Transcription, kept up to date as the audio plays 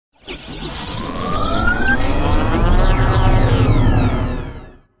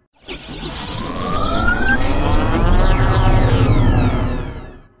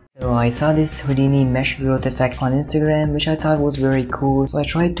I saw this Houdini mesh growth effect on Instagram, which I thought was very cool, so I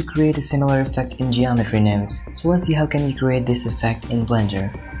tried to create a similar effect in geometry nodes. So let's see how can we create this effect in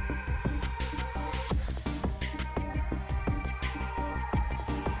Blender.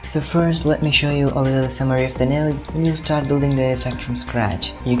 So first, let me show you a little summary of the node when you start building the effect from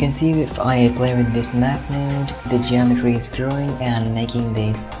scratch. You can see if I play with this map node, the geometry is growing and making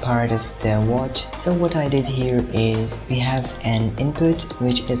this part of the watch. So what I did here is we have an input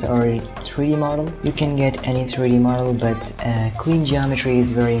which is our 3D model. You can get any 3D model, but clean geometry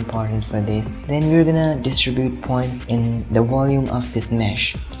is very important for this. Then we're gonna distribute points in the volume of this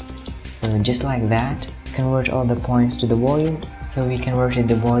mesh. So just like that. Convert all the points to the volume, so we converted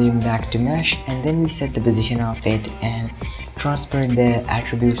the volume back to mesh, and then we set the position of it and transfer the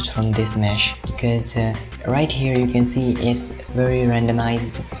attributes from this mesh, because right here you can see it's very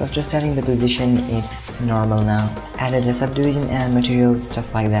randomized. So after setting the position, it's normal now. Added the subdivision and materials,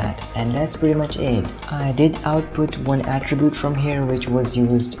 stuff like that, and that's pretty much it. I did output one attribute from here which was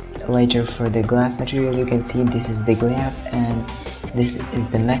used later for the glass material. You can see this is the glass and this is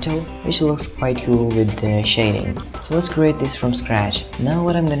the metal, which looks quite cool with the shading. So let's create this from scratch. Now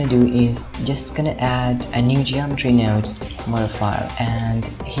what I'm gonna do is just gonna add a new geometry nodes modifier, and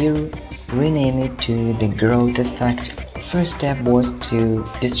here rename it to the growth effect. First step was to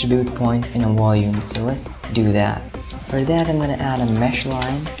distribute points in a volume, so let's do that. For that I'm gonna add a mesh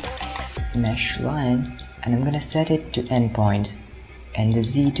line, and I'm gonna set it to endpoints and the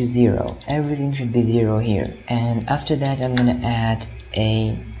Z to 0. Everything should be 0 here. And after that I'm gonna add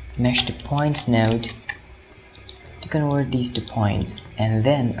a mesh to points node to convert these to points. And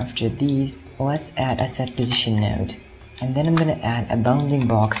then after these, let's add a set position node. And then I'm gonna add a bounding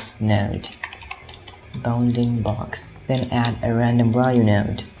box node. Then add a random value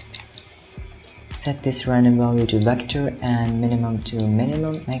node. Set this random value to vector and minimum to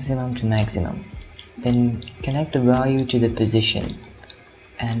minimum, maximum to maximum. Then connect the value to the position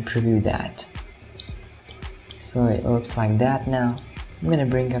and preview that. So it looks like that now. I'm gonna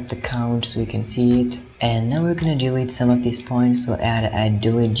bring up the count so we can see it. And now we're gonna delete some of these points, so add a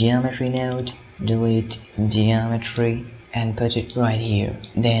delete geometry node, delete geometry, and put it right here.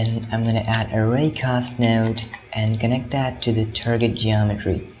 Then I'm gonna add a ray cast node and connect that to the target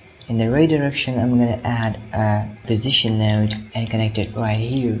geometry. In the ray direction, I'm gonna add a position node and connect it right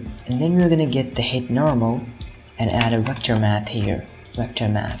here. And then we're gonna get the hit normal and add a vector math here.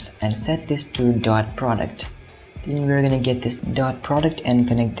 And set this to dot product. Then we're gonna get this dot product and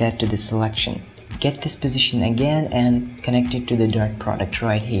connect that to the selection. Get this position again and connect it to the dot product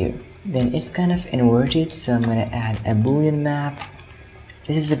right here. Then it's kind of inverted, so I'm gonna add a boolean map.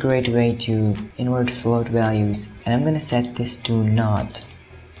 This is a great way to invert float values, and I'm gonna set this to not,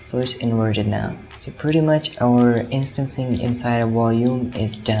 so it's inverted now. So pretty much our instancing inside a volume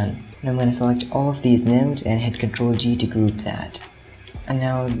is done. And I'm gonna select all of these nodes and hit Ctrl G to group that. And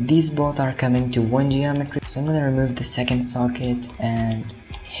now these both are coming to one geometry, so I'm gonna remove the second socket and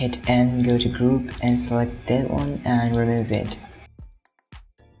hit N, go to group and select that one and remove it.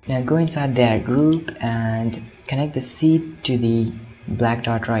 Now go inside that group and connect the seed to the black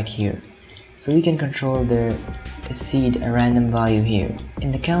dot right here, so we can control the seed a random value here.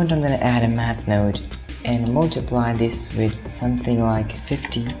 In the count I'm gonna add a math node and multiply this with something like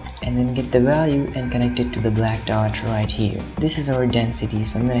 50, and then get the value and connect it to the black dot right here. This is our density,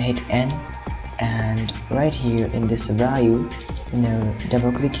 so I'm gonna hit N, and right here in this value,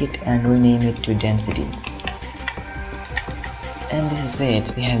 double click it and rename it to density. And this is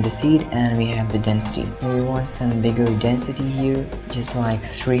it. We have the seed and we have the density. Now we want some bigger density here, just like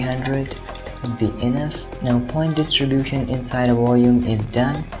 300 would be enough. Now point distribution inside a volume is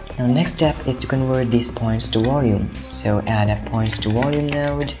done. Now next step is to convert these points to volume. So add a points to volume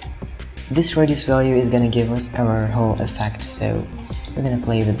node. This radius value is gonna give us our whole effect, so we're gonna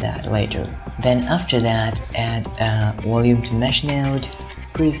play with that later. Then after that, add a volume to mesh node.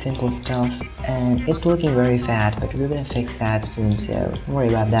 Pretty simple stuff, and it's looking very fat, but we're gonna fix that soon, so don't worry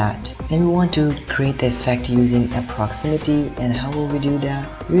about that. Now we want to create the effect using a proximity, and how will we do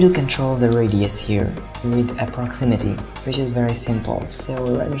that? We will control the radius here with a proximity, which is very simple, so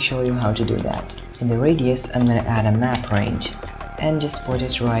let me show you how to do that. In the radius, I'm gonna add a map range and just put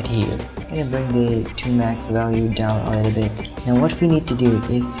it right here. I'm gonna bring the 2max value down a little bit. Now what we need to do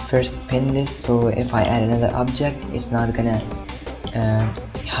is first pin this, so if I add another object, it's not gonna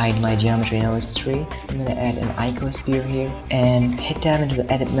hide my geometry nodes tree. I'm gonna add an icosphere here and hit tab into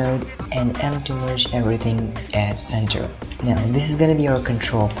the edit mode and M to merge everything at center. Now this is gonna be our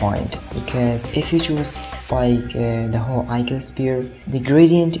control point, because if you choose like the whole icosphere, the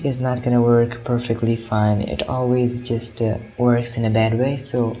gradient is not gonna work perfectly fine. It always just works in a bad way,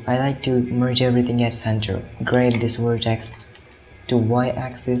 so I like to merge everything at center. Grade this vertex to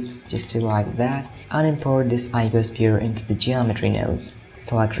y-axis just to like that, and import this icosphere into the geometry nodes.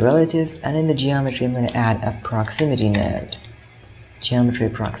 Select relative, and in the geometry I'm going to add a proximity node. Geometry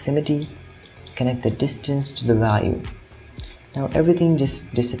proximity, connect the distance to the value. Now everything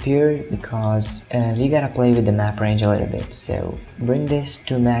just disappeared because we gotta play with the map range a little bit. So bring this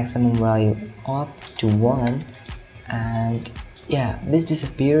to maximum value up to 1, and yeah, this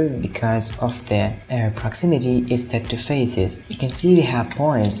disappeared because of the proximity is set to faces. You can see we have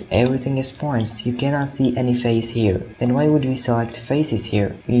points, everything is points, you cannot see any face here. Then why would we select faces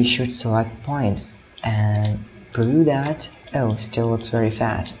here? We should select points and preview that. Oh, still looks very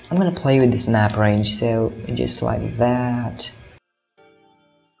fat. I'm gonna play with this map range, so just like that.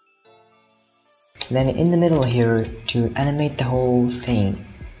 Then in the middle here, to animate the whole thing,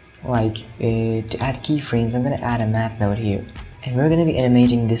 like to add keyframes, I'm gonna add a math node here. And we're gonna be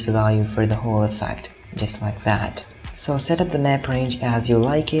animating this value for the whole effect, just like that. So set up the map range as you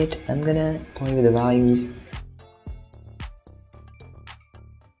like it. I'm gonna play with the values.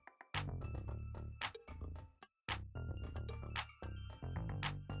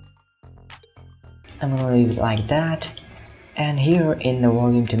 I'm gonna leave it like that. And here in the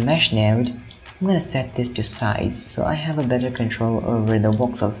volume to mesh node, I'm gonna set this to size, so I have a better control over the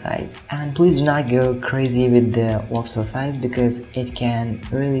voxel size. And please do not go crazy with the voxel size because it can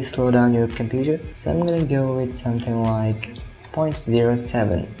really slow down your computer. So I'm gonna go with something like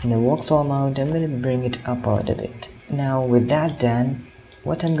 0.07. In the voxel amount, I'm gonna bring it up a little bit. Now with that done,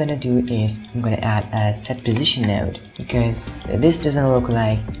 what I'm gonna do is I'm gonna add a set position node, because this doesn't look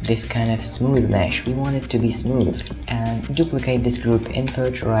like this kind of smooth mesh. We want it to be smooth, and duplicate this group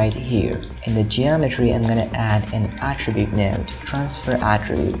input right here. In the geometry, I'm gonna add an attribute node, transfer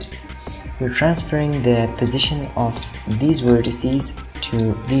attribute. We're transferring the position of these vertices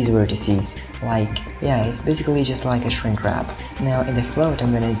to these vertices. Like, yeah, it's basically just like a shrink wrap. Now in the float,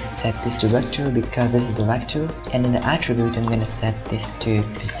 I'm gonna set this to vector because this is a vector, and in the attribute, I'm gonna set this to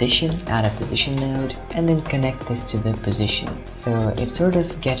position, add a position node, and then connect this to the position. So it sort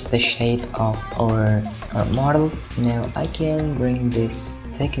of gets the shape of our model. Now I can bring this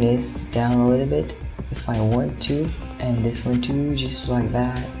thickness down a little bit if I want to, and this one too, just like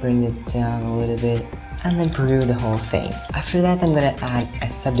that. Bring it down a little bit, and then preview the whole thing. After that, I'm gonna add a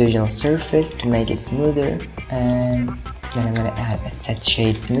subdivisional surface to make it smoother, and then I'm gonna add a set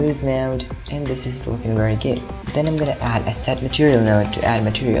shade smooth node, and this is looking very good. Then I'm gonna add a set material node to add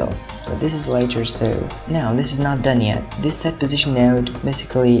materials, but this is later. So now this is not done yet. This set position node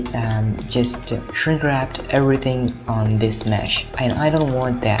basically just shrink wrapped everything on this mesh, and I don't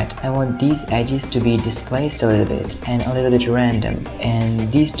want that. I want these edges to be displaced a little bit and a little bit random, and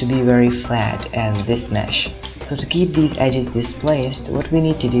these to be very flat as this mesh. So to keep these edges displaced, what we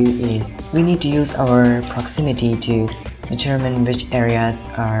need to do is we need to use our proximity to determine which areas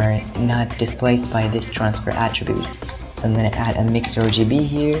are not displaced by this transfer attribute. So I'm going to add a mix RGB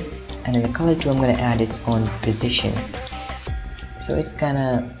here, and in the color too I'm going to add its own position. So it's kind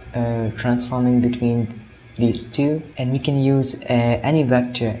of transforming between these two, and we can use any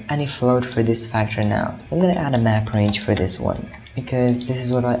vector, any float for this factor now. So I'm going to add a map range for this one, because this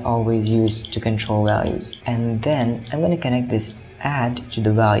is what I always use to control values. And then I'm going to connect this add to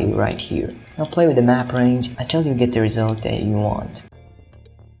the value right here. Now play with the map range until you get the result that you want.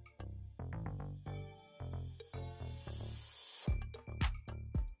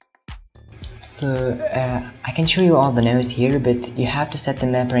 So I can show you all the nodes here, but you have to set the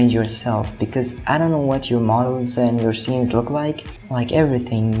map range yourself, because I don't know what your models and your scenes look like. Like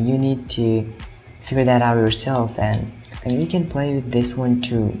everything, you need to figure that out yourself, and we can play with this one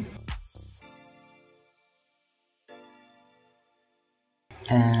too.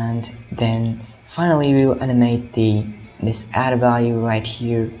 And then finally we will animate this add value right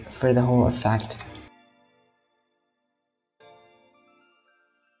here for the whole effect.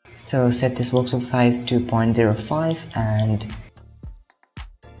 So set this voxel size to 0.05, and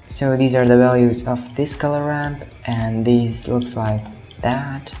so these are the values of this color ramp, and these looks like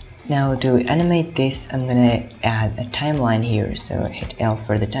that. Now to animate this, I'm gonna add a timeline here, so hit L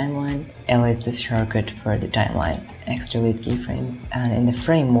for the timeline. L is the shortcut for the timeline. X delete keyframes, and in the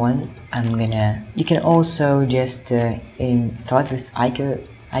frame one, you can also just select this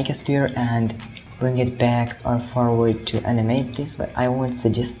icosphere and bring it back or forward to animate this, but I won't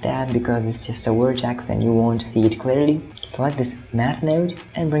suggest that because it's just a vertex and you won't see it clearly. Select this math node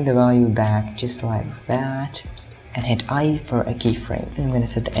and bring the value back just like that, and hit I for a keyframe. And I'm gonna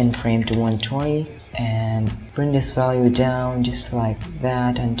set the end frame to 120 and bring this value down just like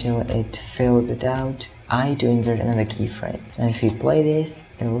that until it fills it out. I to insert another keyframe. And if you play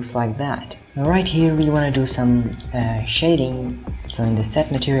this, it looks like that. Now right here we want to do some shading. So in the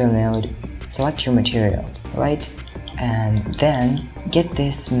set material node, select your material, right? And then get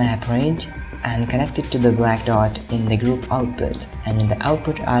this map range and connect it to the black dot in the group output. And in the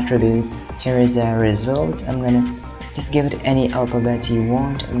output attributes, here is a result. I'm gonna just give it any alphabet you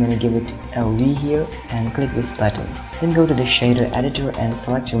want. I'm gonna give it a V here and click this button. Then go to the shader editor and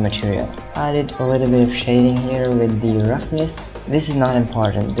select your material. Added a little bit of shading here with the roughness. This is not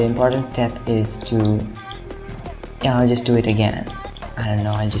important. The important step is to, yeah, I'll just do it again. I don't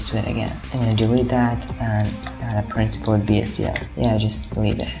know, I'll just do it again. I'm gonna delete that and add a principled BSDF. Yeah, just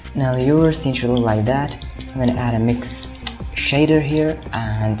leave it. Now yours needs to look like that. I'm gonna add a mix shader here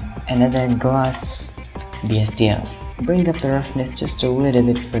and another glass BSDF. Bring up the roughness just a little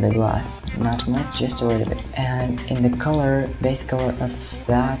bit for the glass, not much, just a little bit. And in the color, base color of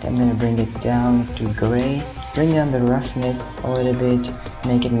that, I'm gonna bring it down to gray. Bring down the roughness a little bit,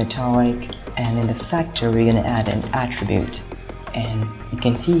 make it metallic. And in the factor, we're gonna add an attribute. And you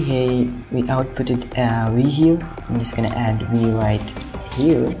can see here, we outputted a V here. I'm just gonna add V right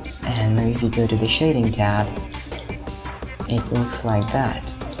here. And now if you go to the shading tab, it looks like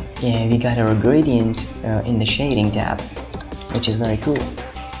that. Yeah, we got our gradient in the shading tab, which is very cool.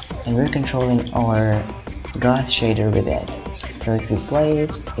 And we're controlling our glass shader with it. So if you play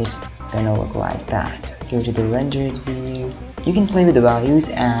it, it's gonna look like that. Go to the rendered view. You can play with the values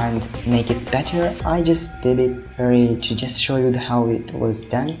and make it better. I just did it to just show you how it was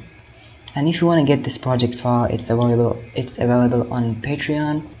done. And if you want to get this project file, it's available on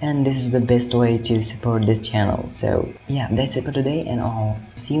Patreon, and this is the best way to support this channel. So yeah, that's it for today, and I'll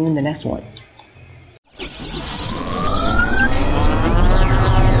see you in the next one.